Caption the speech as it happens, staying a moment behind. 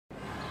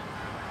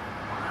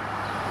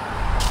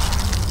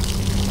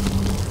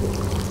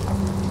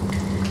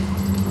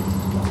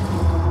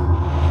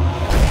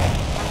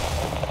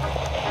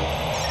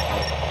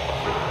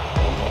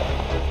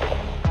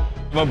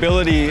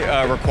Mobility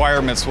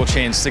requirements will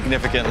change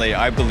significantly,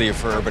 I believe,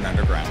 for urban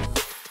underground.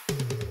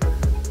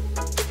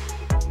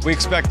 We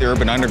expect the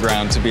urban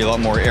underground to be a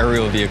lot more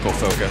aerial vehicle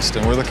focused,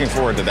 and we're looking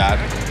forward to that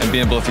and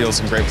being able to field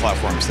some great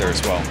platforms there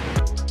as well.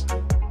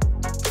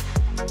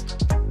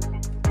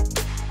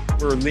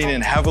 We're leaning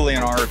heavily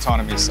on our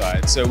autonomy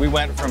side. So we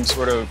went from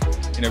sort of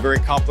very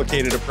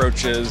complicated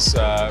approaches,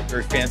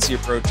 very fancy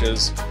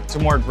approaches, to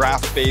more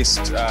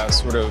graph-based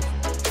sort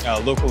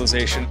of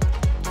localization.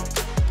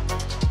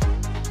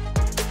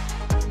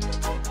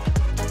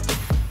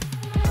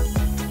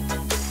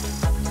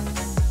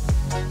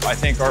 I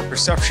think our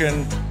perception,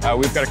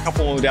 we've got a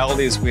couple of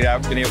modalities we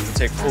haven't been able to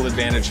take full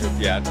advantage of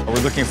yet. We're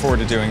looking forward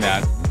to doing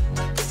that.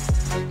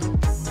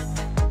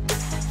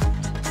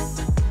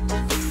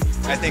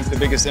 I think the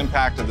biggest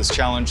impact of this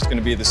challenge is going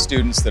to be the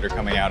students that are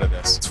coming out of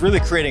this. It's really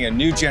creating a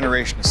new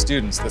generation of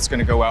students that's going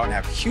to go out and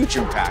have huge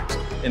impact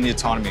in the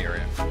autonomy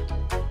area.